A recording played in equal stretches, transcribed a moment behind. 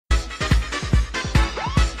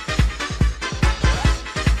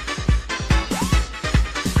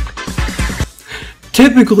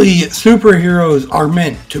Typically, superheroes are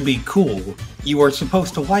meant to be cool. You are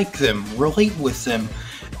supposed to like them, relate with them.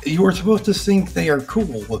 You are supposed to think they are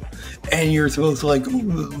cool. And you're supposed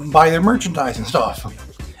to, buy their merchandise and stuff.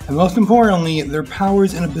 And most importantly, their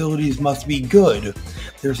powers and abilities must be good.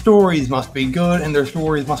 Their stories must be good, and their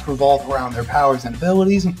stories must revolve around their powers and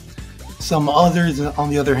abilities. Some others, on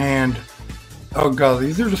the other hand, oh god,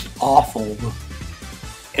 these are just awful.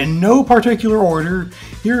 In no particular order,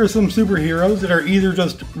 here are some superheroes that are either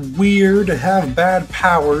just weird, have bad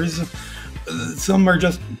powers, some are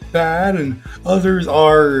just bad, and others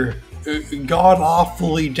are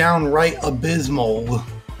god-awfully downright abysmal.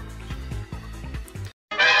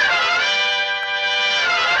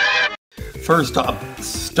 First up,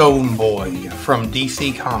 Stone Boy from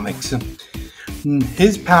DC Comics.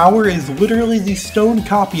 His power is literally the stone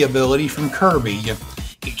copy ability from Kirby.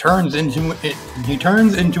 He turns into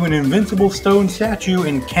an invincible stone statue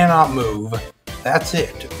and cannot move. That's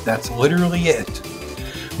it. That's literally it.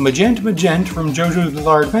 Magent from JoJo's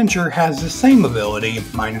Bizarre Adventure has the same ability,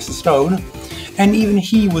 minus the stone, and even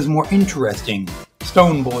he was more interesting.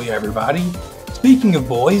 Stone Boy, everybody. Speaking of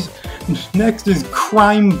boys, next is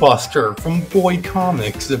Crime Buster from Boy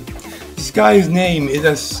Comics. This guy's name is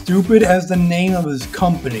as stupid as the name of his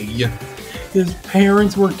company. His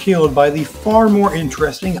parents were killed by the far more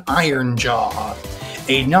interesting Iron Jaw,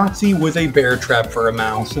 a Nazi with a bear trap for a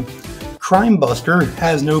mouse. Crime Buster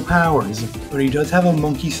has no powers, but he does have a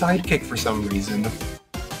monkey sidekick for some reason.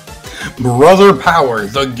 Brother Power,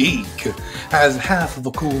 the Geek, has half of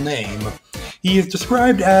a cool name. He is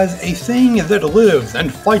described as a thing that lives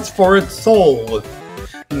and fights for its soul,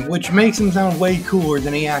 which makes him sound way cooler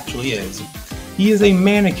than he actually is. He is a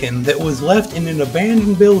mannequin that was left in an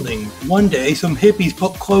abandoned building. One day, some hippies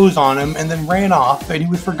put clothes on him and then ran off, and he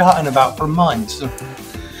was forgotten about for months.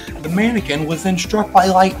 The mannequin was then struck by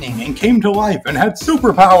lightning and came to life and had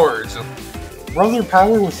superpowers! Brother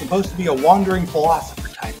Power was supposed to be a wandering philosopher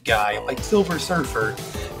type guy, like Silver Surfer,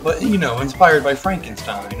 but, inspired by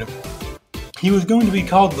Frankenstein. He was going to be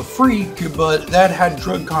called the Freak, but that had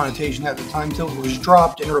drug connotation at the time, so it was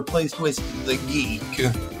dropped and replaced with the Geek.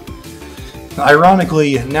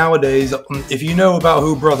 Ironically, nowadays, if you know about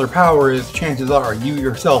who Brother Power is, chances are you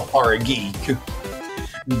yourself are a geek.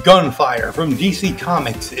 Gunfire from DC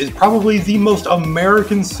Comics is probably the most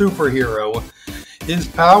American superhero. His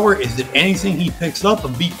power is that anything he picks up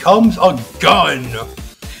becomes a gun.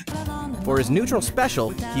 For his neutral special,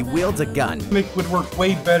 he wields a gun. It would work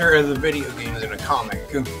way better as a video game than a comic.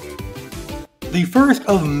 The first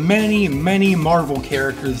of many, many Marvel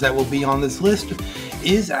characters that will be on this list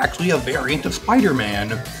is actually a variant of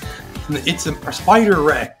Spider-Man. It's a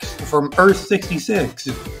Spider-Rex from Earth 66.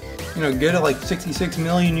 Get it like 66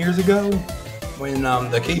 million years ago when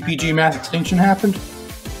the KPG mass extinction happened?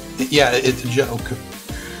 Yeah, it's a joke.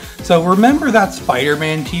 So remember that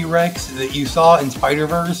Spider-Man T-Rex that you saw in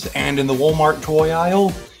Spider-Verse and in the Walmart toy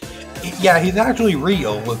aisle? Yeah, he's actually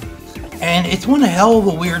real. And it's one hell of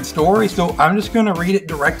a weird story, so I'm just going to read it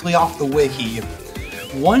directly off the wiki.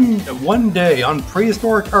 One day on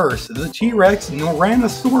prehistoric Earth, the T-Rex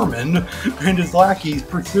Noranosaurus and his lackeys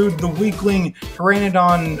pursued the weakling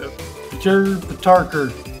Pteranodon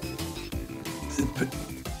Tertarker.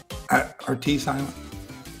 Are T silent?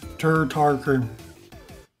 Tertarker.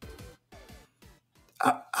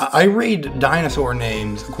 I read dinosaur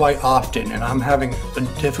names quite often, and I'm having a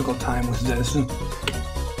difficult time with this.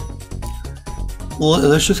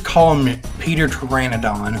 Let's just call him Peter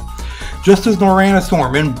Pteranodon. Just as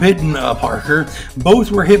Noranosaurus and bitten Parker,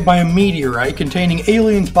 both were hit by a meteorite containing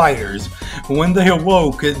alien spiders. When they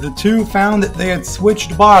awoke, the two found that they had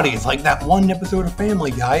switched bodies, like that one episode of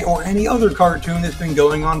Family Guy or any other cartoon that's been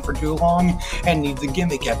going on for too long and needs a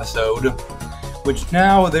gimmick episode. Which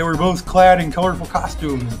now they were both clad in colorful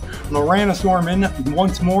costumes. Noranosaurus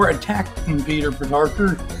once more attacked Peter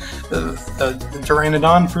Parker, the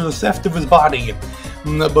Pteranodon, for the theft of his body.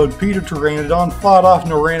 But Peter Pteranodon fought off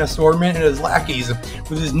Noranosaurus and his lackeys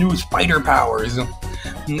with his new spider powers.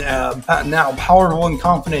 Now powerful and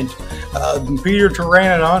confident, Peter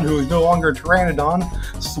Pteranodon, who is no longer a Pteranodon,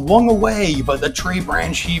 swung away, but the tree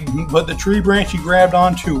branch he grabbed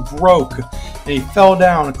onto broke, and he fell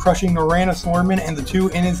down, crushing Noranosaurus and the two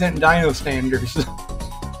innocent dino standers.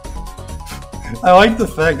 I like the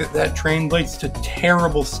fact that translates to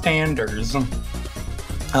terrible standers.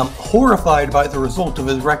 Horrified by the result of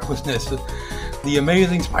his recklessness, the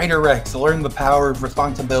amazing Spider-Rex learned the power of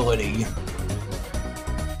responsibility.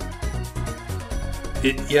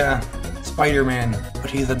 Yeah, Spider-Man, but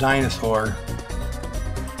he's a dinosaur.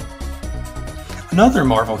 Another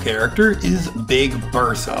Marvel character is Big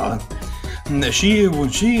Bertha. She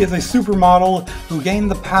is a supermodel who gained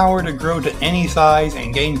the power to grow to any size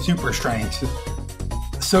and gain super strength.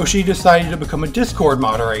 So she decided to become a Discord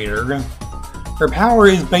moderator. Her power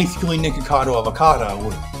is basically Nikocado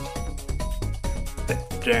Avocado.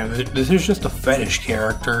 Damn, this is just a fetish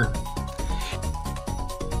character.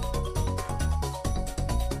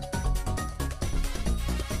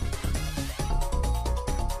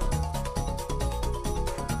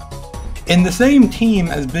 In the same team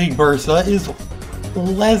as Big Bertha is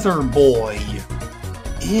Leather Boy.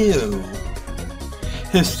 Ew.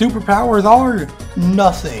 His superpowers are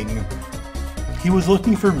nothing. He was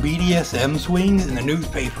looking for BDSM swings in the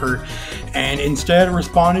newspaper and instead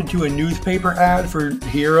responded to a newspaper ad for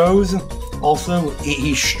heroes. Also,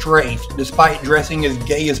 he's straight, despite dressing as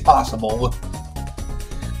gay as possible.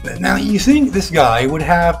 Now, you think this guy would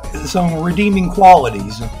have some redeeming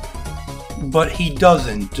qualities, but he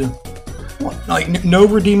doesn't. Like, no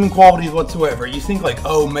redeeming qualities whatsoever. You think like,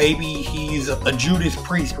 oh, maybe he's a Judas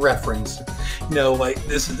Priest reference. You know, like,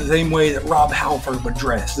 this is the same way that Rob Halford would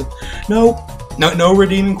dress. No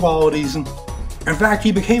redeeming qualities. In fact,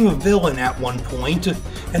 he became a villain at one point,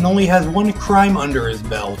 and only has one crime under his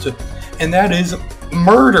belt, and that is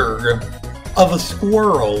murder of a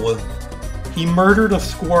squirrel. He murdered a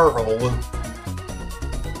squirrel.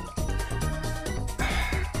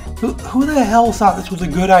 Who the hell thought this was a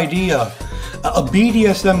good idea? A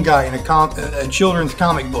BDSM guy in a children's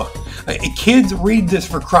comic book. Kids read this,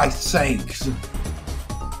 for Christ's sakes.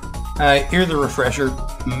 Here's a refresher.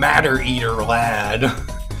 Matter Eater Lad.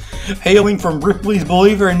 Hailing from Ripley's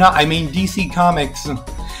Believe It or Not, DC Comics.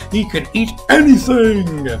 He could eat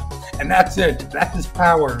anything! And that's it. That's his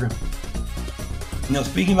power. You know,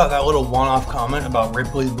 speaking about that little one-off comment about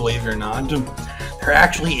Ripley's Believe It or Not, there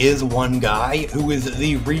actually is one guy who is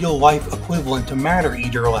the real-life equivalent to Matter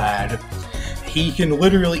Eater Lad. He can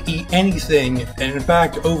literally eat anything, and in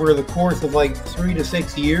fact, over the course of like 3 to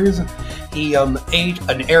 6 years, he ate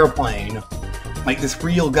an airplane. Like, this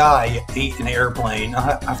real guy ate an airplane.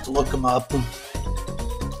 I have to look him up.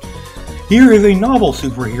 Here is a novel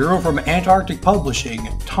superhero from Antarctic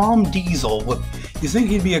Publishing, Tom Diesel. You think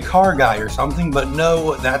he'd be a car guy or something, but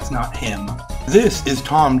no, that's not him. This is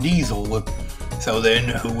Tom Diesel. So then,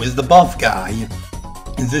 who is the buff guy?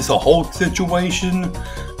 Is this a Hulk situation?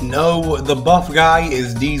 No, the buff guy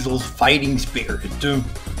is Diesel's fighting spirit.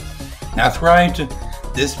 That's right,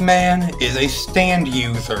 this man is a stand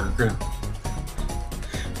user.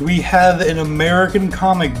 We have an American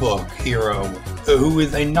comic book hero who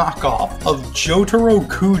is a knockoff of Jotaro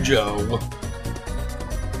Kujo.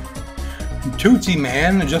 Tootsie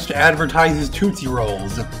Man just advertises Tootsie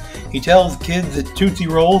Rolls. He tells kids that Tootsie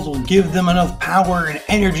Rolls will give them enough power and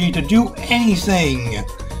energy to do anything.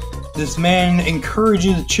 This man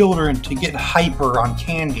encourages children to get hyper on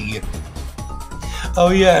candy. Oh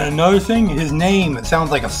yeah, and another thing, his name sounds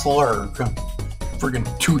like a slur.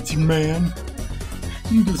 Friggin' Tootsie Man.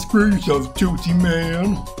 You can screw yourself, Tootsie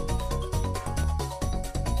Man.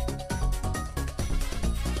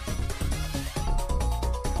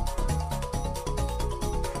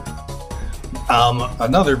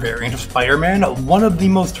 Another variant of Spider-Man, one of the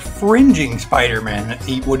most fringing Spider-Man,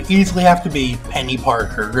 he would easily have to be Penny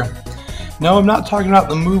Parker. No, I'm not talking about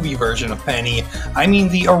the movie version of Penny, I mean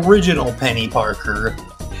the original Penny Parker.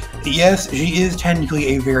 Yes, she is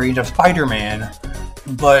technically a variant of Spider-Man,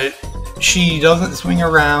 but she doesn't swing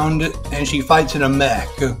around and she fights in a mech.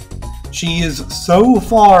 She is so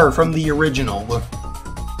far from the original.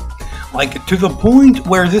 Like, to the point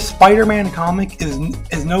where this Spider-Man comic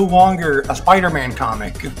is no longer a Spider-Man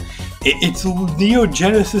comic. It's Neo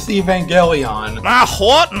Genesis Evangelion. Now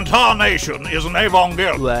what in tarnation is an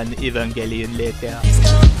Evangelion? One Evangelion later.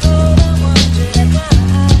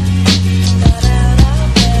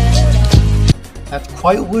 That's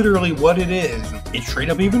quite literally what it is. It straight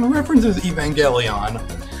up even references Evangelion.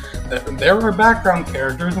 There are background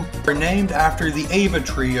characters that are named after the Eva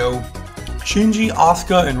trio, Shinji,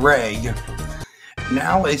 Asuka, and Rei.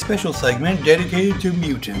 Now a special segment dedicated to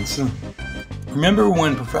mutants. Remember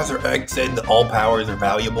when Professor X said that all powers are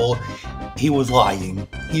valuable? He was lying.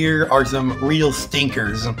 Here are some real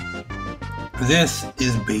stinkers. This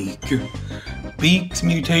is Beak. Beak's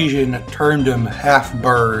mutation turned him half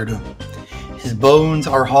bird. His bones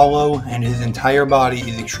are hollow and his entire body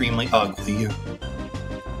is extremely ugly.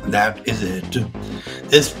 That is it.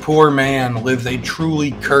 This poor man lives a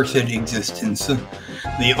truly cursed existence.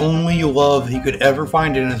 The only love he could ever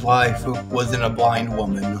find in his life was in a blind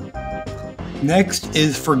woman. Next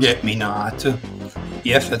is Forget-Me-Not.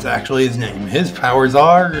 Yes, that's actually his name. His powers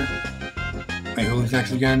are... Wait, who's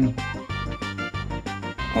next again?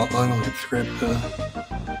 Well, let me look at the script.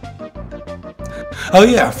 Oh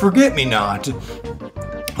yeah, Forget-Me-Not.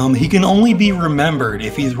 He can only be remembered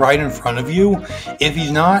if he's right in front of you. If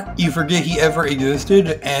he's not, you forget he ever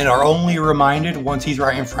existed and are only reminded once he's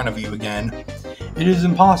right in front of you again. It is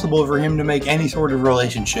impossible for him to make any sort of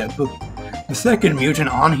relationship. The second mutant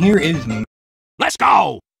on here is... Let's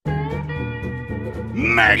go!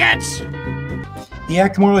 Maggots! He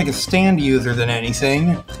acts more like a stand user than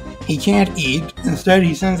anything. He can't eat. Instead,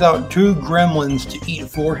 he sends out 2 gremlins to eat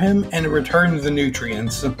for him and returns the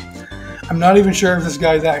nutrients. I'm not even sure if this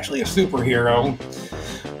guy's actually a superhero,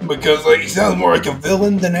 because he sounds more like a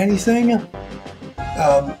villain than anything.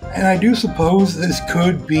 And I do suppose this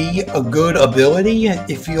could be a good ability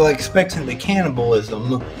if you expect into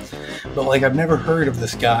cannibalism. But I've never heard of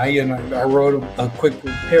this guy, and I wrote a quick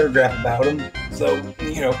paragraph about him. So,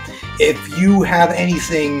 if you have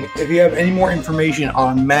any more information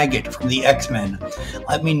on Maggot from the X-Men,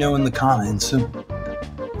 let me know in the comments.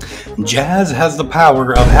 Jazz has the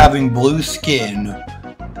power of having blue skin.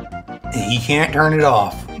 He can't turn it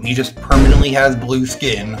off. He just permanently has blue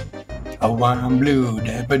skin. Oh, I'm blue,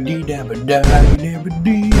 dabba-dee-dabba-die,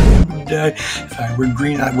 dabba-dee-dabba-die. If I were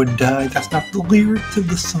green, I would die. That's not the lyrics of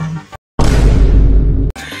the song.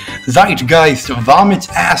 Zeitgeist vomits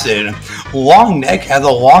acid. Longneck has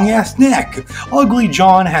a long-ass neck. Ugly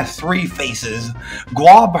John has 3 faces.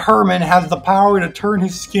 Glob Herman has the power to turn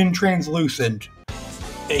his skin translucent.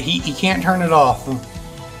 He can't turn it off.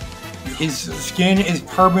 His skin is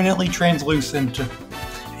permanently translucent.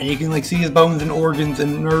 And you can see his bones and organs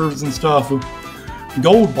and nerves and stuff.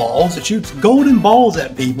 Gold Balls shoots golden balls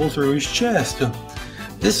at people through his chest.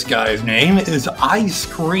 This guy's name is Ice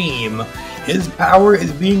Cream. His power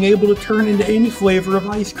is being able to turn into any flavor of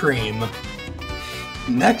ice cream.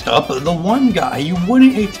 Next up, the one guy you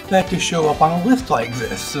wouldn't expect to show up on a list like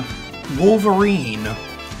this. Wolverine.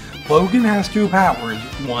 Logan has 2 powers.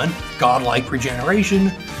 1, godlike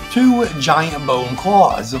regeneration. 2, giant bone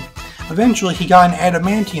claws. Eventually, he got an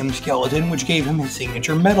adamantium skeleton, which gave him his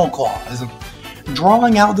signature metal claws.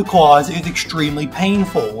 Drawing out the claws is extremely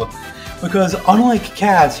painful, because unlike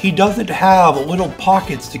cats, he doesn't have little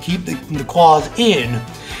pockets to keep the claws in.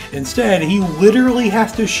 Instead, he literally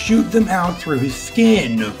has to shoot them out through his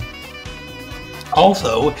skin.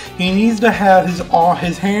 Also, he needs to have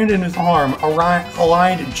his hand and his arm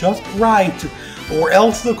aligned just right, or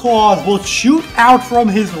else the claws will shoot out from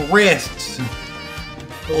his wrists.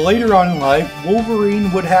 Later on in life,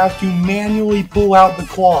 Wolverine would have to manually pull out the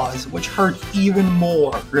claws, which hurts even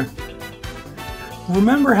more.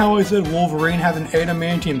 Remember how I said Wolverine has an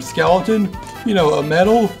adamantium skeleton? A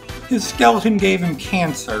metal? His skeleton gave him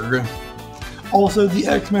cancer. Also, the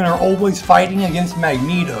X-Men are always fighting against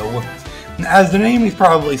Magneto. As the name is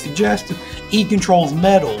probably suggests, he controls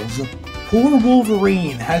metals. Poor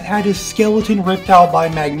Wolverine has had his skeleton ripped out by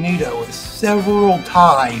Magneto several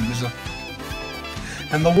times.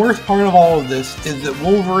 And the worst part of all of this is that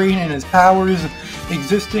Wolverine and his powers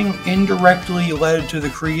existing indirectly led to the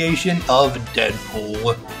creation of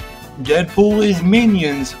Deadpool. Deadpool is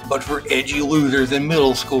Minions, but for edgy losers in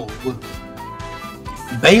middle school.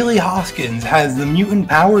 Bailey Hoskins has the mutant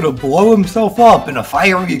power to blow himself up in a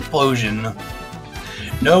fiery explosion.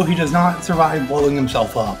 No, he does not survive blowing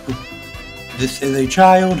himself up. This is a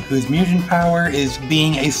child whose mutant power is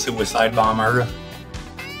being a suicide bomber.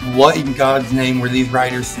 What in God's name were these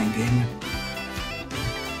writers thinking?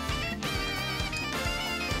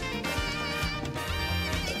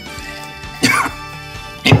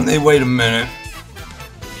 Hey, wait a minute.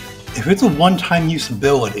 If it's a one-time use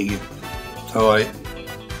ability, so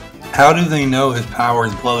how do they know his power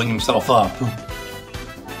is blowing himself up?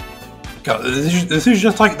 God, this is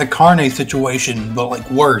just like the Carne situation,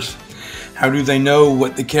 but worse. How do they know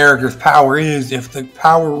what the character's power is if the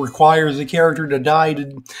power requires the character to die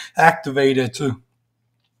to activate it?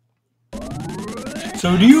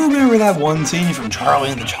 So do you remember that one scene from Charlie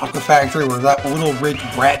and the Chocolate Factory where that little rich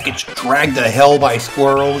brat gets dragged to hell by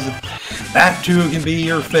squirrels? That too can be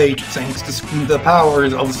your fate thanks to the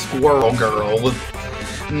powers of Squirrel Girl.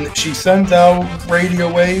 She sends out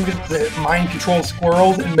radio waves that mind control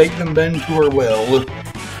squirrels and make them bend to her will.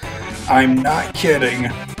 I'm not kidding.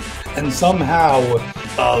 And somehow,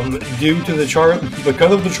 because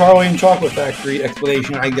of the Charlie and Chocolate Factory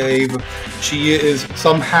explanation I gave, she is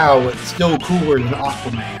somehow still cooler than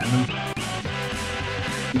Aquaman.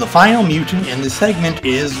 The final mutant in this segment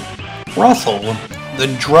is Russell, the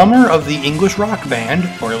drummer of the English rock band,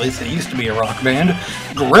 or at least it used to be a rock band,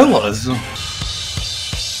 Gorillaz.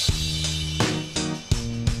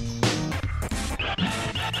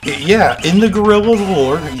 Yeah, in the Gorillaz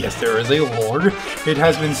lore, yes, there is a lore, it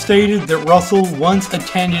has been stated that Russell once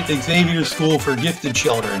attended Xavier's School for Gifted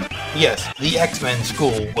Children. Yes, the X-Men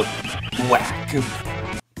school was whack.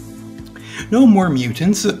 No more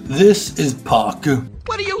mutants, this is Puck.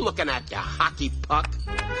 What are you looking at, you hockey puck?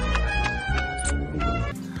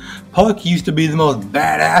 Puck used to be the most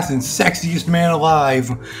badass and sexiest man alive,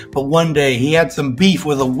 but one day he had some beef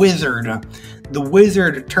with a wizard. The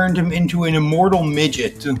wizard turned him into an immortal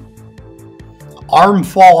midget. Arm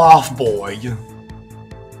fall off boy.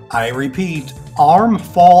 I repeat, arm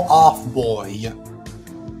fall off boy.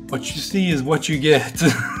 What you see is what you get.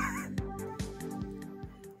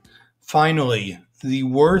 Finally, the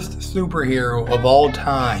worst superhero of all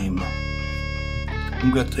time.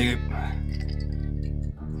 I'm gonna take it.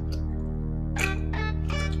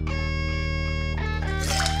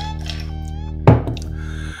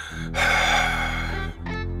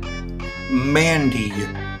 Mandy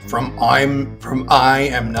from I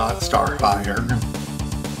Am Not Starfire.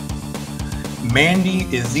 Mandy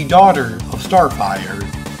is the daughter of Starfire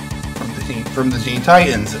from the Teen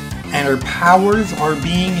Titans, and her powers are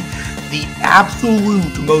being the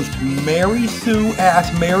absolute most Mary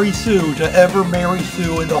Sue-ass Mary Sue to ever Mary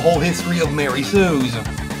Sue in the whole history of Mary Sues.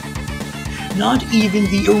 Not even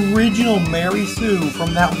the original Mary Sue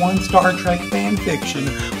from that one Star Trek fanfiction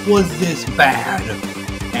was this bad.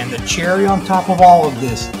 And the cherry on top of all of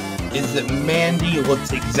this is that Mandy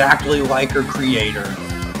looks exactly like her creator.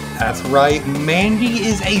 That's right, Mandy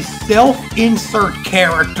is a self-insert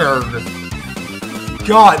character.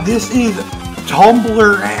 God, this is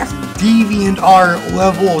Tumblr-ass DeviantArt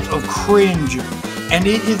levels of cringe. And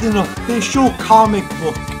it is an official comic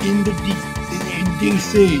book in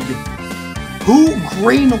DC. Who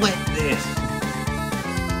greenlit this?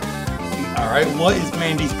 Alright, what is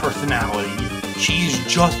Mandy's personality? She is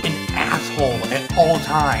just an asshole at all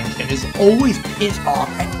times and is always pissed off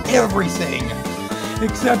at everything.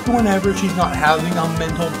 Except whenever she's not having a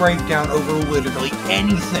mental breakdown over literally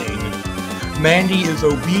anything. Mandy is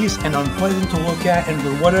obese and unpleasant to look at, and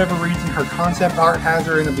for whatever reason her concept art has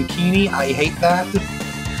her in a bikini. I hate that.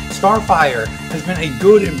 Starfire has been a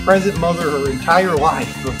good and present mother her entire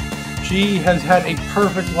life. She has had a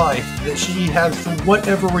perfect life that she has for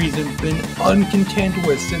whatever reason been uncontent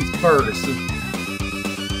with since birth.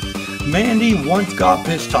 Mandy once got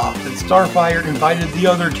pissed off that Starfire invited the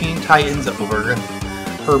other Teen Titans over.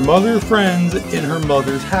 Her mother's friends in her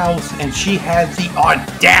mother's house, and she had the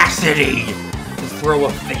audacity to throw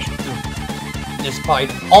a fit.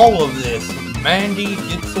 Despite all of this, Mandy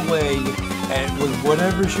gets away with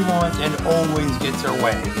whatever she wants and always gets her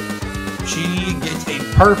way. She gets a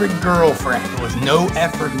perfect girlfriend with no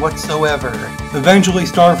effort whatsoever. Eventually,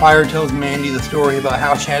 Starfire tells Mandy the story about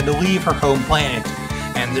how she had to leave her home planet,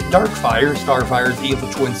 and that Darkfire, Starfire's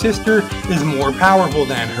evil twin sister, is more powerful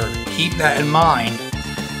than her. Keep that in mind.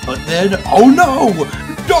 But then, oh no!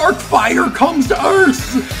 Darkfire comes to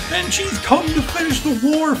Earth! And she's come to finish the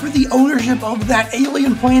war for the ownership of that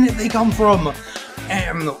alien planet they come from.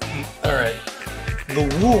 Alright.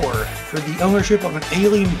 The war for the ownership of an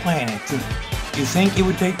alien planet. You think it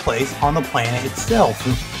would take place on the planet itself.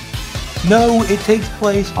 No, it takes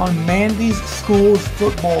place on Mandy's school's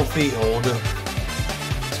football field.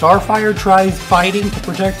 Starfire tries fighting to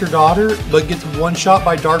protect her daughter, but gets one-shot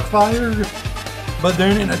by Darkfire. But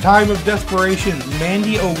then in a time of desperation,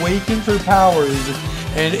 Mandy awakens her powers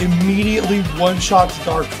and immediately one-shots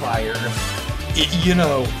Darkfire. You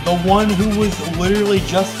know, the one who was literally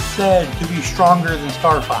just said to be stronger than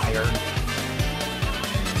Starfire.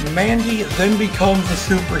 Mandy then becomes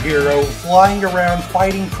a superhero, flying around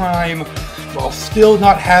fighting crime while still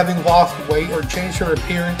not having lost weight or changed her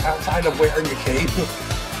appearance outside of wearing a cape.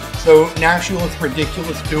 So now she looks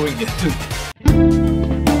ridiculous doing it.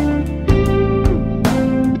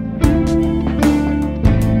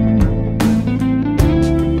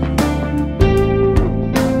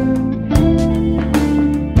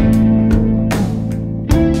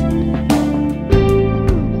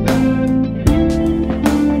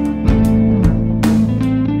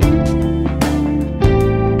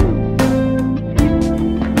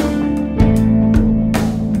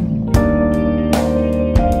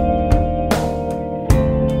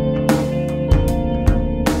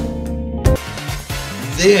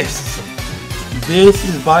 This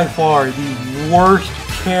is by far the worst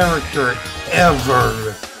character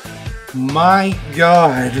ever. My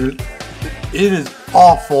God, it is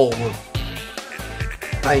awful.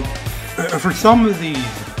 Like, for some of these,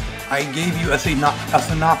 I gave you a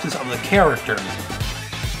synopsis of the characters.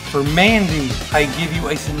 For Mandy, I give you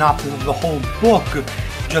a synopsis of the whole book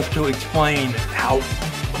just to explain how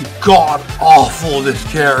god awful this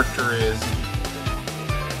character is.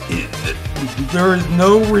 There is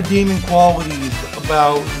no redeeming qualities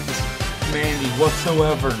about Mandy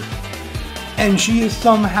whatsoever. And she is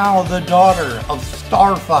somehow the daughter of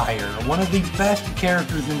Starfire, one of the best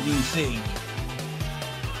characters in DC.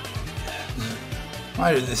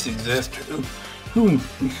 Why did this exist? Who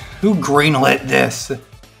greenlit this?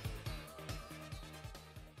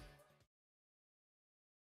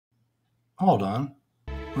 Hold on.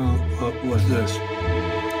 What was this?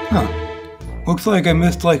 Huh. Looks like I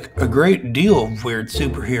missed like a great deal of weird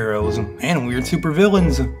superheroes and weird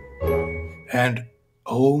supervillains. And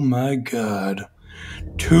oh my god.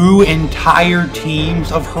 2 entire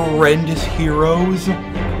teams of horrendous heroes?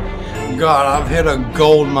 God, I've hit a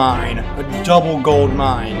gold mine. A double gold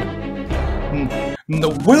mine.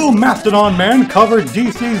 Will Mastodon Man cover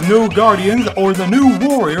DC's New Guardians or the New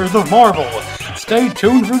Warriors of Marvel? Stay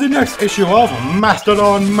tuned for the next issue of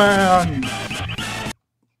Mastodon Man!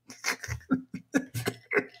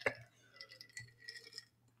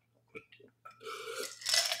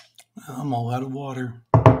 I'm all out of water.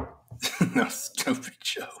 No, stupid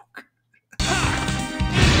joke.